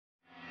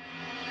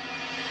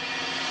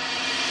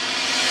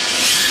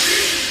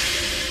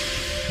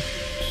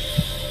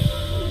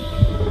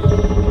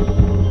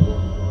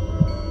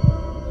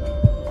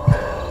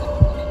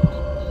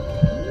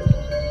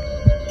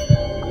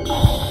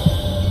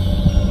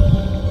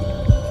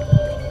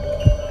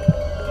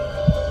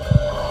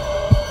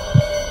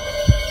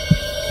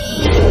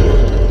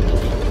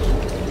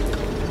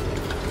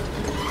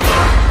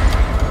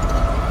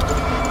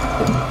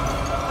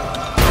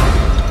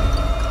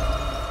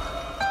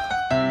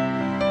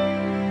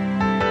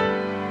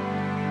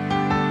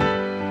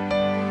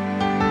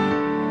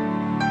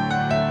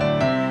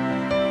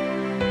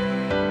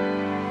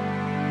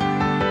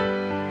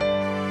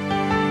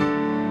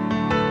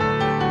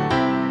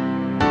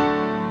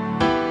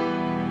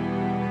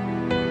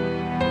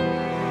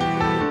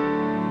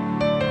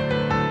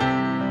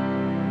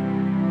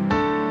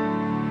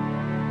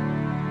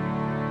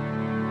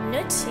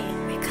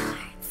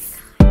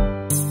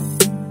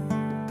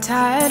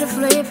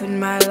living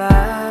my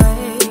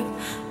life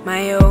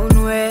my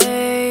own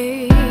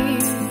way.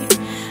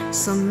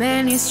 So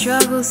many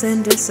struggles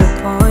and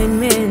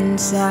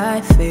disappointments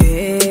I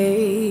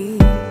face.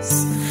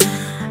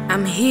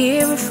 I'm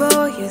here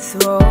before your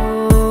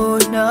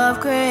throne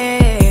of grace,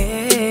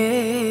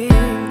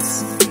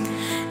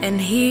 and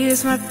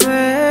here's my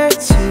prayer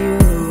to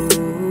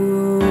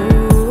you.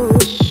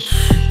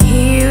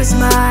 Here's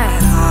my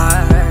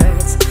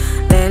heart,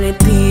 let it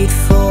beat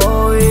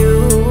for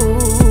you.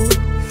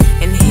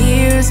 And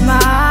here's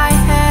my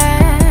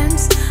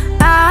hands,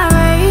 I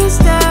raise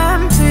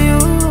them to you.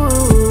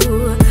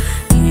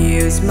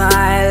 Here's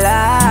my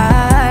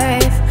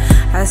life,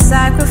 I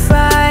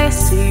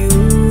sacrifice to you.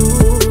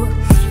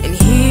 And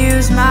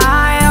here's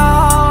my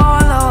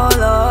all, oh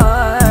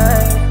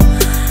Lord,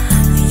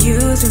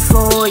 use me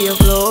for your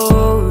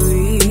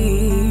glory.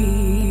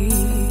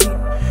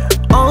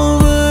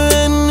 Over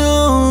and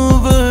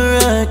over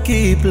I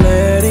keep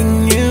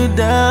letting you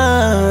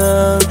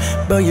down,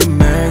 but your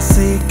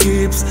mercy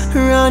keeps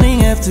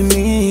running after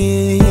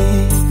me.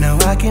 Now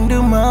I can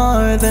do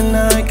more than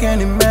I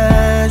can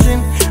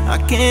imagine. I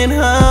can't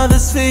hide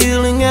this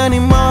feeling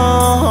anymore.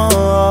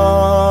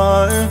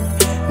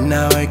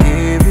 Now I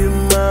give you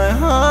my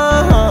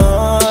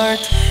heart.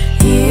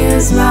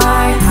 Here's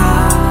my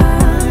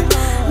heart,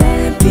 let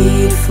it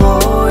beat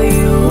for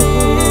you.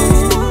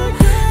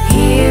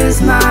 Here's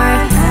my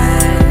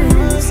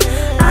hands,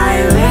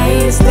 I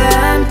raise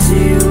them to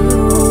you.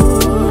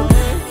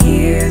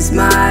 Here's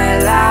my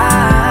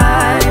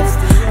life,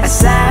 I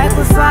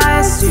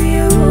sacrifice to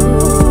you.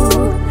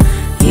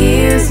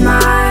 Here's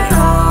my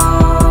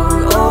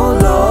all, oh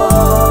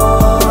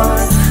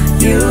Lord,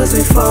 use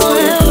me for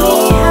your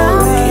glory. How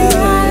can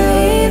I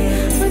live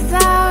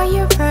without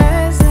your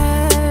presence?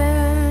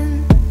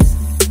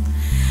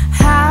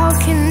 How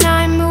can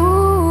I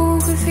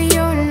move if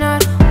you're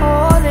not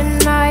holding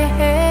my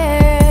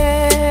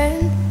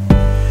hand?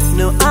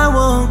 No, I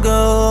won't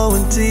go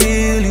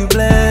until you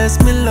bless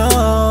me,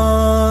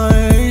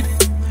 Lord.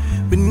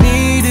 We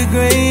need the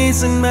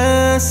grace and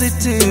mercy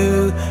to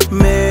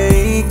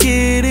make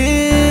it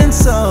in.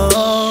 So